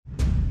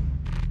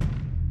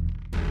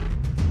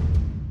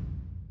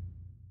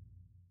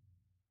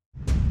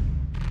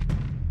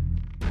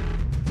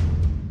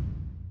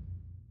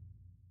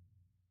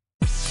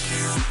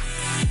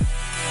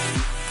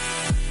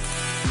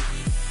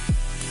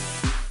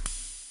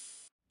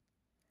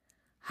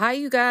Hi,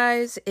 you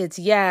guys. It's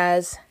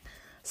Yaz.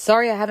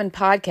 Sorry I haven't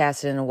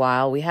podcasted in a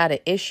while. We had an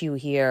issue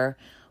here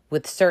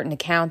with certain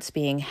accounts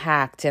being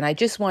hacked. And I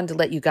just wanted to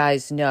let you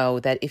guys know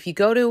that if you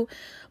go to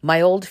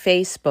my old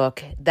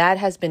Facebook, that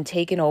has been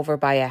taken over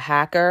by a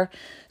hacker.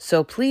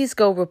 So please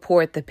go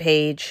report the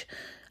page,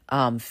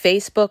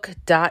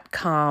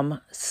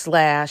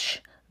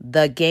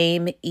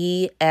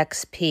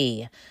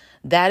 facebook.com/thegameexp.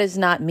 That is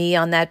not me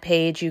on that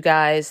page, you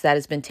guys. That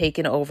has been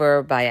taken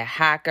over by a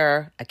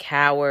hacker, a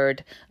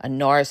coward, a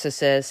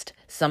narcissist,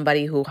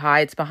 somebody who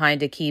hides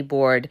behind a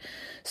keyboard.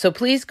 So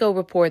please go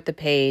report the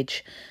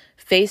page,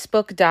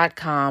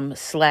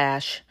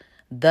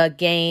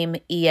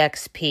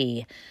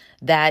 facebook.com/thegameexp.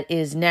 That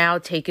is now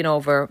taken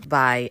over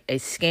by a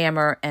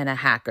scammer and a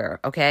hacker.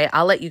 Okay,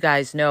 I'll let you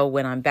guys know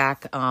when I'm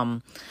back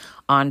on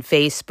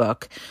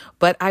Facebook.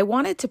 But I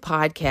wanted to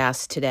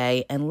podcast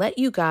today and let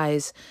you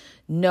guys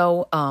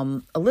know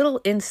a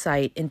little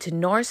insight into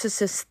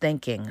narcissist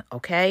thinking,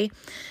 okay?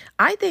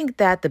 I think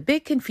that the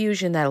big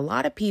confusion that a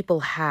lot of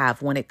people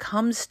have when it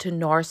comes to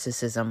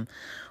narcissism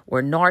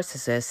or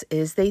narcissists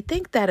is they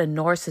think that a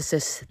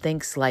narcissist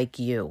thinks like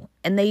you,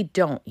 and they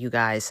don't, you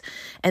guys.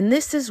 And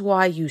this is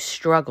why you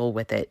struggle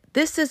with it.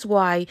 This is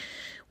why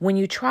when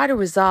you try to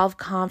resolve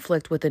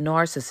conflict with a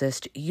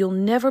narcissist, you'll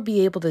never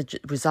be able to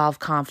resolve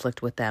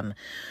conflict with them.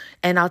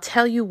 And I'll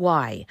tell you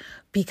why.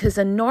 Because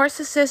a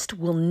narcissist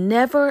will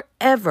never,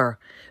 ever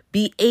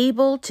be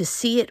able to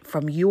see it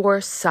from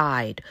your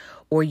side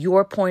or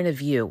your point of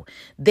view.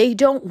 They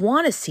don't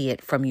want to see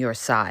it from your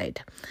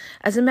side.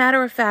 As a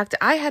matter of fact,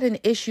 I had an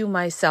issue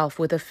myself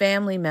with a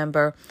family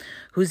member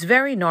who's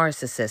very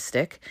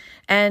narcissistic,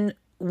 and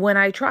when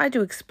I tried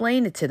to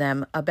explain it to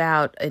them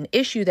about an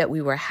issue that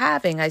we were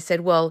having, I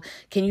said, well,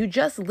 can you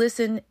just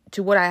listen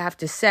to what I have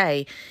to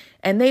say?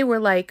 And they were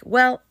like,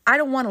 well, I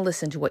don't want to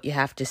listen to what you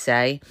have to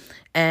say.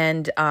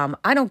 And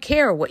I don't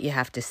care what you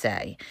have to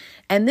say.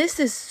 And this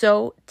is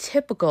so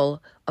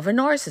typical of a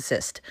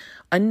narcissist.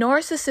 A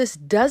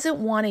narcissist doesn't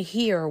want to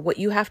hear what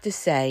you have to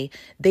say.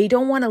 They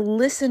don't want to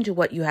listen to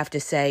what you have to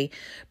say,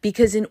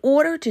 because in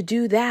order to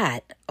do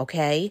that,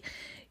 okay,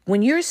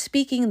 when you're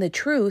speaking the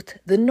truth,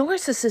 the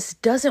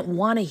narcissist doesn't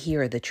want to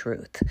hear the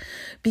truth,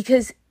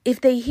 because if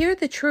they hear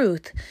the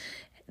truth,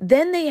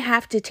 then they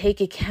have to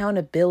take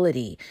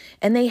accountability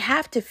and they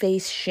have to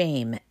face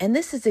shame. And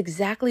this is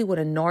exactly what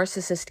a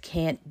narcissist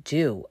can't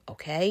do,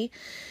 okay?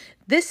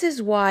 This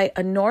is why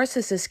a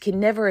narcissist can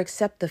never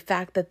accept the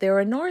fact that they're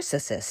a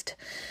narcissist.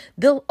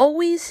 They'll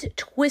always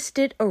twist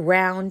it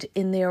around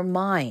in their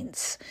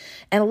minds.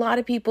 And a lot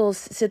of people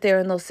sit there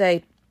and they'll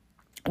say,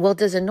 well,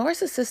 does a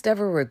narcissist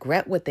ever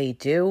regret what they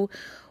do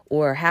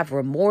or have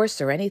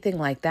remorse or anything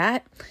like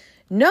that?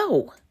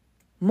 No.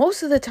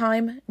 Most of the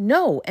time,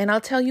 no. And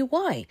I'll tell you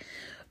why.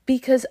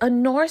 Because a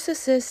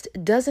narcissist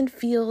doesn't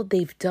feel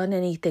they've done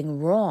anything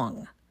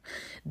wrong.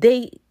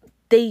 They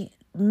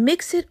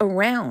mix it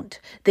around.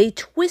 They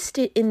twist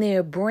it in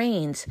their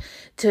brains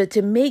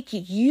to make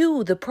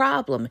you the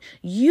problem.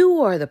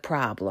 You are the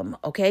problem,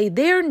 okay?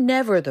 They're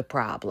never the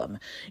problem.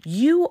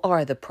 You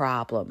are the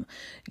problem.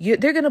 They're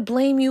going to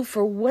blame you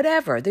for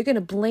whatever. They're going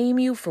to blame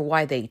you for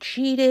why they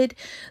cheated.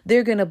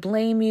 They're going to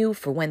blame you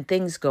for when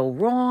things go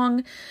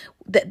wrong.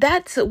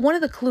 That's one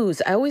of the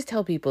clues. I always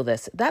tell people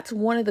this. That's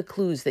one of the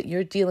clues that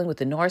you're dealing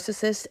with a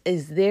narcissist,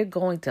 is they're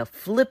going to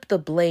flip the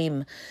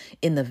blame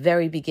in the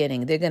very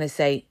beginning. They're going to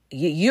say,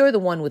 you're the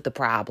one with the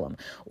problem.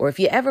 Or if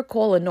you ever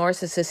call a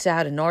narcissist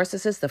out,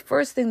 the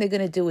first thing they're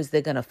going to do is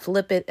they're going to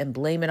flip it and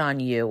blame it on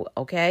you,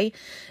 okay?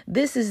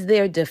 This is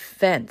their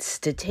defense.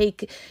 To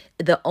take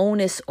the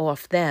onus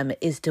off them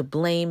is to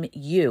blame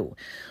you.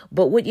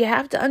 But what you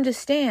have to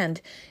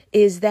understand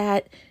is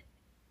that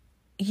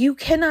you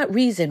cannot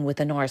reason with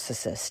a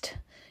narcissist.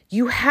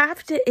 You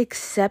have to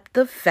accept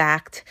the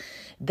fact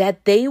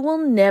that they will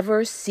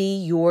never see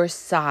your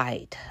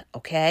side,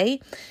 okay?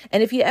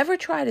 And if you ever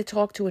try to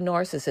talk to a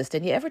narcissist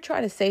and you ever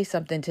try to say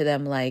something to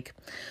them like,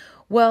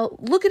 well,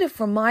 look at it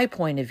from my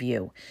point of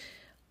view,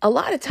 a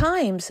lot of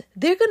times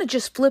they're going to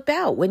just flip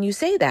out when you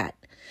say that.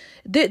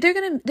 They're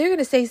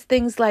gonna say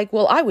things like,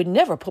 well, I would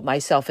never put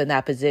myself in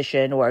that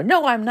position, or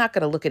no, I'm not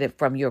going to look at it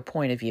from your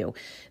point of view.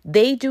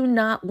 They do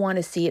not want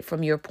to see it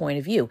from your point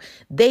of view.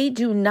 They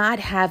do not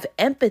have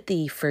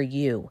empathy for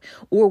you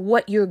or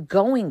what you're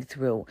going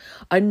through.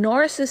 A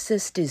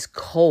narcissist is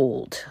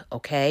cold,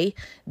 okay?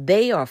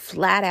 They are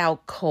flat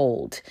out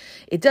cold.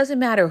 It doesn't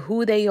matter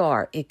who they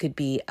are. It could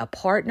be a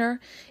partner.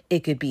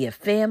 It could be a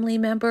family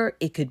member.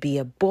 It could be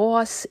a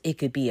boss. It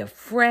could be a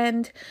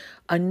friend.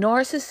 A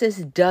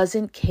narcissist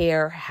doesn't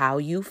care how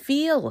you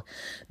feel.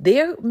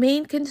 Their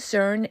main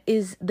concern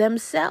is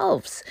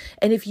themselves.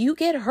 And if you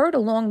get hurt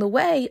along the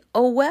way,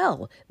 oh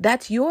well,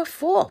 that's your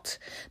fault.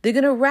 They're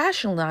going to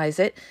rationalize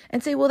it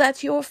and say, well,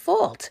 that's your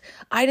fault.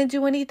 I didn't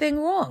do anything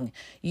wrong.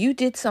 You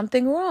did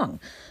something wrong.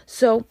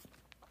 So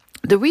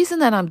the reason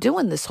that I'm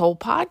doing this whole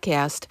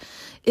podcast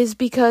is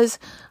because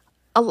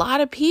a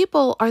lot of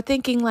people are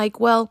thinking like,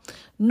 well,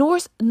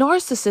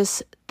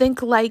 narcissists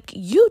think like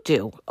you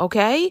do,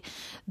 okay?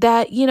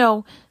 That,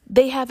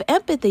 they have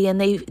empathy and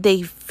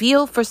they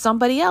feel for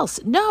somebody else.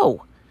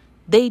 No,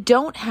 they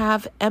don't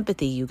have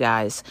empathy, you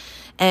guys.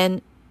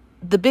 And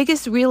the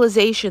biggest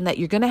realization that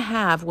you're going to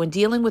have when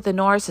dealing with a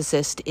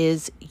narcissist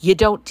is you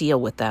don't deal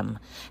with them.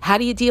 How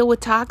do you deal with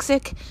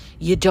toxic?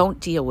 You don't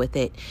deal with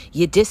it.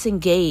 You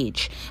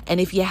disengage. And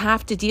if you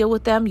have to deal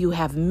with them, you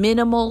have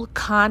minimal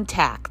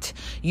contact.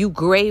 You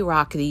gray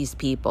rock these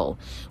people.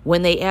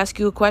 When they ask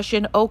you a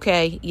question,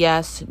 okay,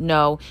 yes,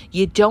 no.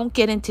 You don't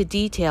get into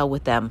detail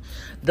with them.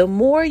 The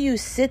more you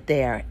sit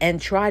there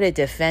and try to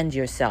defend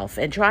yourself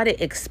and try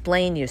to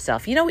explain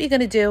yourself, you know what you're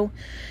going to do?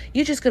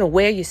 You're just going to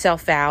wear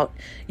yourself out.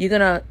 You're going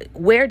to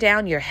wear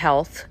down your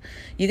health.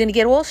 You're going to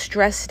get all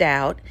stressed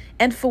out.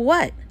 And for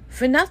what?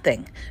 For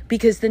nothing.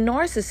 Because the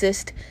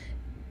narcissist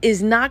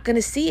is not going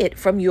to see it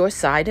from your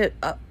side,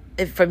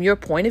 from your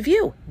point of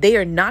view. They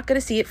are not going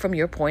to see it from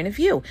your point of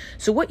view.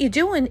 So what you're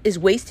doing is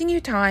wasting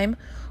your time,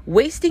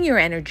 wasting your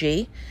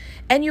energy,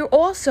 and you're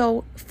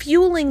also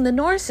fueling the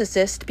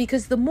narcissist,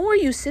 because the more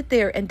you sit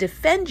there and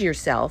defend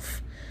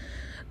yourself,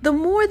 the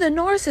more the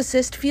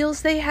narcissist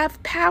feels they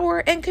have power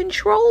and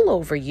control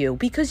over you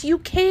because you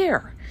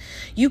care.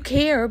 You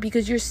care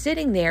because you're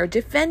sitting there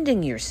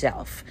defending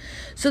yourself.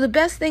 So the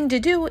best thing to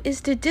do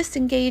is to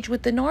disengage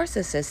with the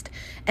narcissist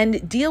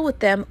and deal with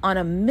them on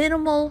a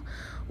minimal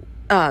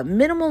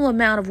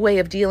amount of way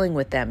of dealing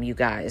with them, you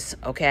guys,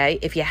 okay?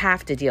 If you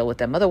have to deal with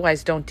them.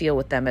 Otherwise, don't deal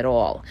with them at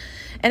all.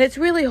 And it's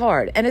really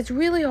hard. And it's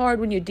really hard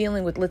when you're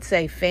dealing with, let's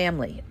say,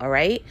 family, all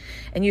right?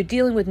 And you're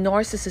dealing with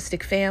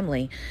narcissistic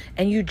family,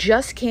 and you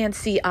just can't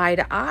see eye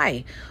to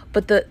eye.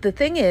 But the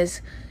thing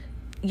is,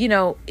 you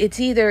know, it's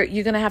either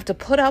you're going to have to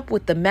put up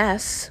with the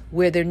mess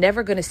where they're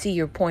never going to see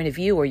your point of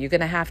view, or you're going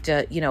to have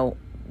to,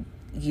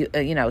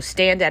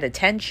 stand at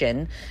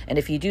attention. And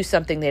if you do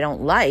something they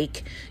don't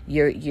like,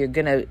 you're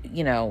going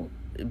to,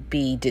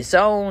 be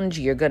disowned.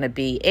 You're going to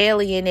be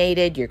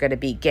alienated. You're going to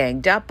be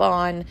ganged up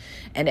on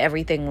and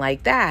everything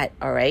like that.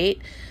 All right.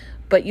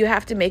 But you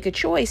have to make a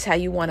choice how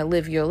you want to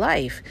live your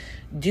life.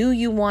 Do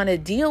you want to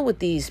deal with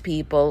these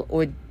people,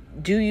 or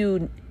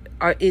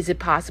is it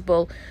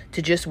possible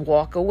to just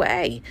walk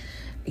away?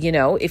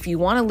 If you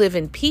want to live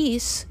in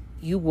peace,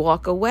 you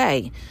walk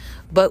away.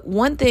 But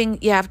one thing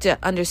you have to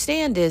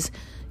understand is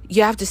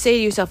you have to say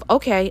to yourself,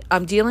 okay,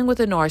 I'm dealing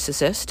with a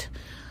narcissist.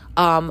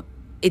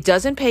 It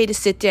doesn't pay to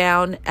sit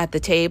down at the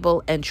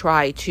table and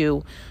try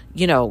to,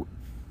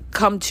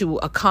 come to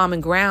a common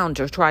ground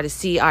or try to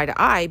see eye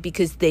to eye,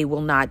 because they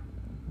will not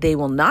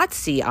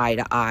see eye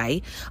to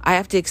eye. I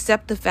have to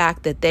accept the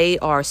fact that they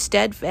are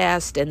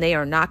steadfast and they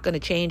are not going to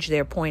change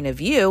their point of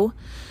view.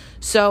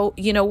 So,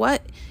 you know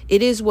what?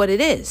 It is what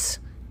it is.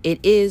 It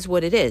is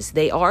what it is.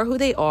 They are who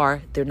they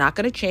are. They're not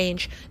going to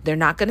change. They're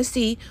not going to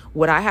see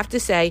what I have to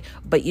say.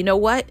 But you know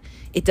what?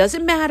 It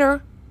doesn't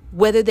matter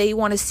whether they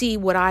want to see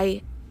what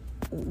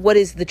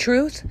is the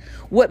truth.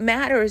 What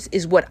matters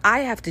is what I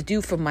have to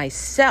do for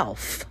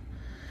myself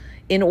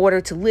in order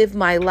to live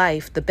my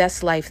life, the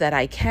best life that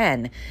I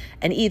can.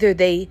 And either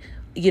they,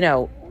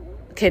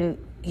 can,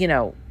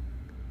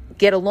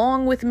 get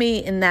along with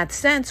me in that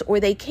sense, or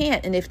they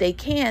can't. And if they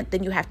can't,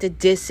 then you have to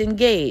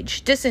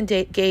disengage,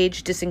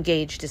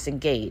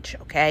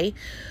 okay?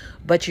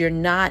 But you're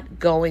not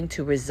going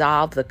to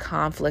resolve the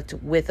conflict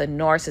with a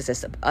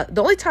narcissist.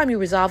 The only time you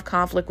resolve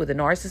conflict with a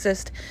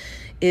narcissist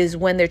is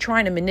when they're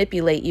trying to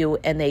manipulate you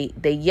and they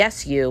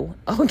yes you,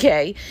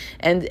 okay,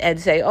 and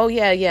say, oh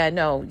yeah,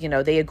 no,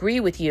 they agree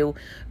with you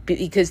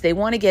because they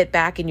want to get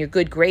back in your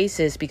good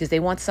graces because they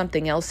want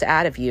something else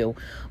out of you.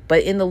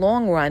 But in the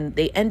long run,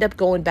 they end up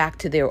going back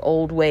to their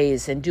old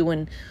ways and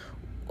doing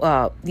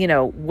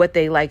what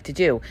they like to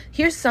do.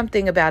 Here's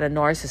something about a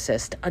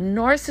narcissist. A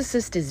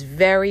narcissist is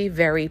very,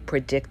 very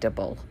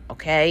predictable,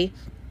 okay?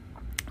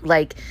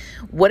 Like,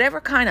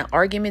 whatever kind of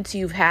arguments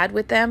you've had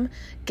with them,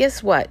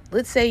 guess what?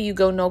 Let's say you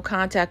go no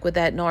contact with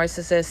that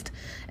narcissist,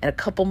 and a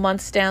couple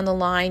months down the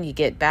line, you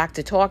get back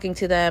to talking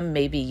to them.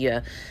 Maybe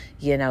you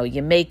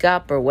make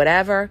up or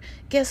whatever.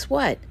 Guess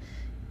what?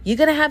 You're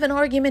going to have an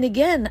argument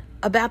again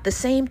about the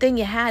same thing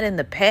you had in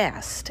the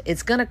past.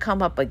 It's going to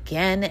come up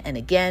again and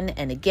again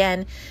and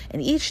again.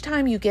 And each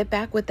time you get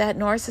back with that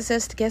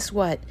narcissist, guess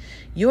what?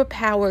 Your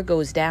power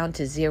goes down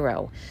to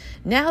zero.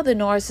 Now the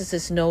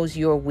narcissist knows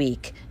you're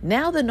weak.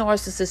 Now the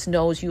narcissist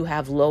knows you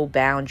have low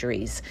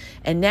boundaries.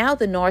 And now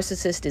the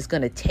narcissist is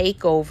going to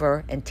take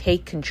over and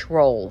take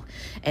control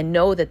and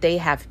know that they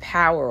have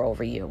power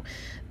over you.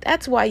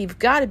 That's why you've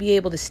got to be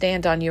able to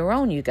stand on your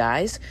own, you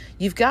guys.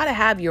 You've got to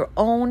have your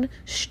own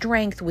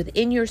strength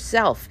within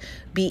yourself.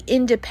 Be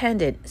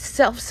independent,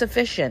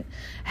 self-sufficient.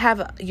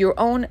 Have your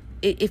own.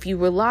 If you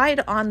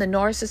relied on the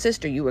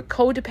narcissist or you were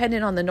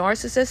codependent on the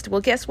narcissist,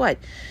 well, guess what?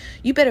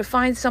 You better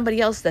find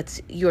somebody else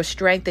that's your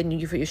strength,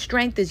 and your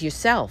strength is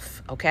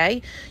yourself,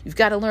 okay? You've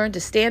got to learn to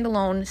stand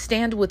alone,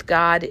 stand with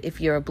God if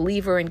you're a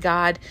believer in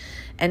God,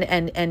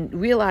 and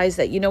realize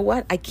that, you know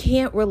what? I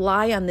can't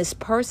rely on this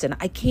person.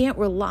 I can't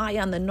rely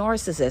on the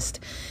narcissist.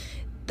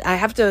 I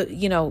have to,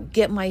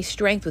 get my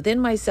strength within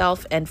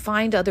myself and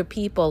find other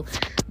people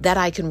that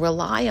I can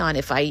rely on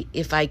if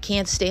I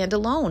can't stand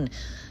alone.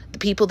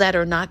 people that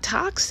are not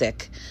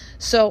toxic.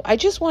 So I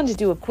just wanted to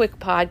do a quick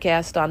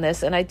podcast on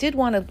this, and I did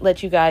want to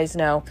let you guys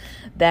know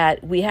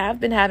that we have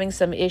been having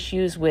some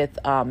issues with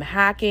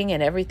hacking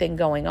and everything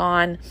going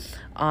on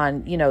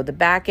the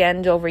back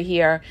end over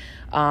here.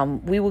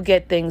 We will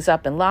get things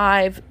up and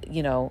live.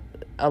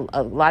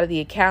 A lot of the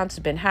accounts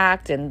have been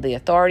hacked, and the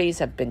authorities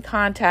have been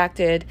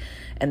contacted,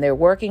 and they're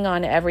working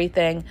on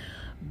everything.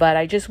 But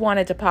I just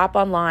wanted to pop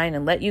online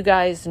and let you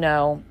guys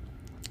know.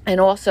 And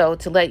also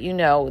to let you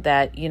know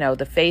that,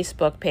 the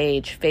Facebook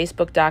page,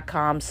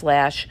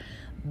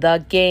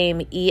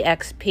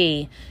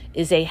 facebook.com/thegameexp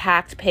is a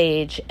hacked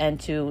page, and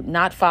to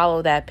not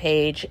follow that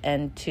page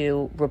and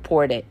to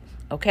report it.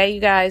 Okay,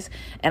 you guys?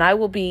 And I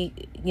will be,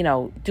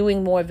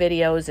 doing more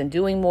videos and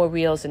doing more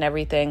reels and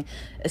everything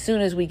as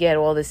soon as we get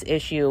all this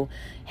issue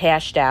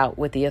hashed out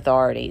with the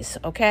authorities.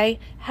 Okay?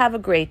 Have a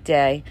great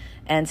day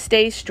and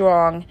stay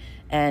strong,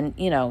 and,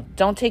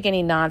 don't take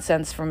any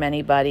nonsense from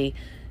anybody.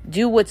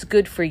 Do what's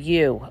good for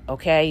you,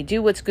 okay?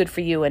 Do what's good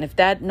for you. And if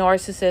that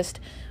narcissist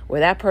or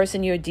that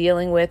person you're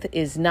dealing with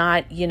is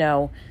not,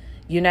 you're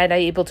not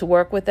able to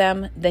work with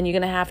them, then you're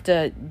going to have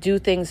to do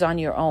things on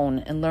your own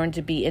and learn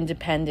to be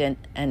independent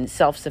and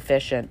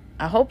self-sufficient.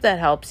 I hope that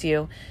helps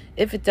you.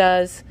 If it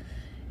does,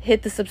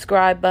 hit the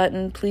subscribe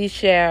button, please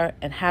share,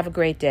 and have a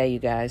great day, you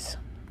guys.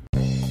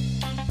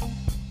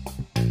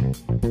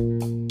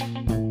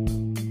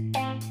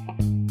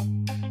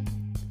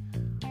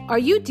 Are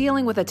you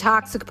dealing with a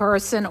toxic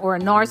person or a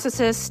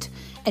narcissist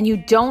and you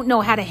don't know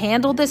how to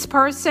handle this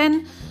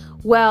person?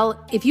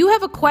 Well, if you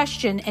have a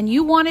question and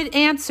you want it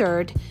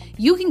answered,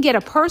 you can get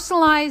a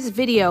personalized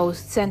video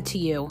sent to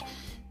you.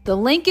 The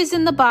link is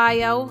in the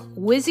bio,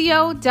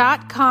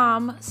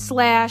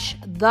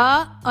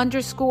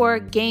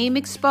 wizio.com/the_game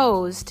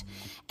exposed,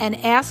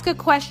 and ask a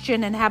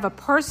question and have a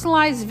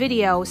personalized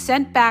video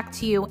sent back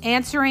to you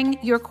answering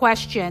your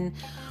question.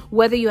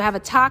 Whether you have a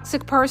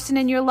toxic person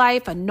in your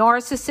life, a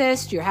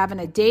narcissist, you're having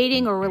a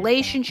dating or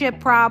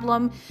relationship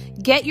problem,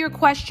 get your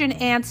question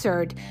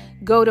answered.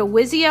 Go to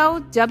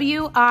Wizio,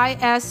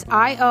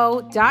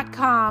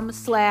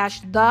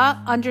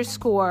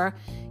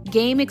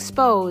 WISIO.com/the_game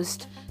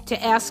exposed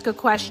to ask a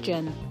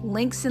question.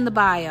 Links in the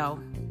bio.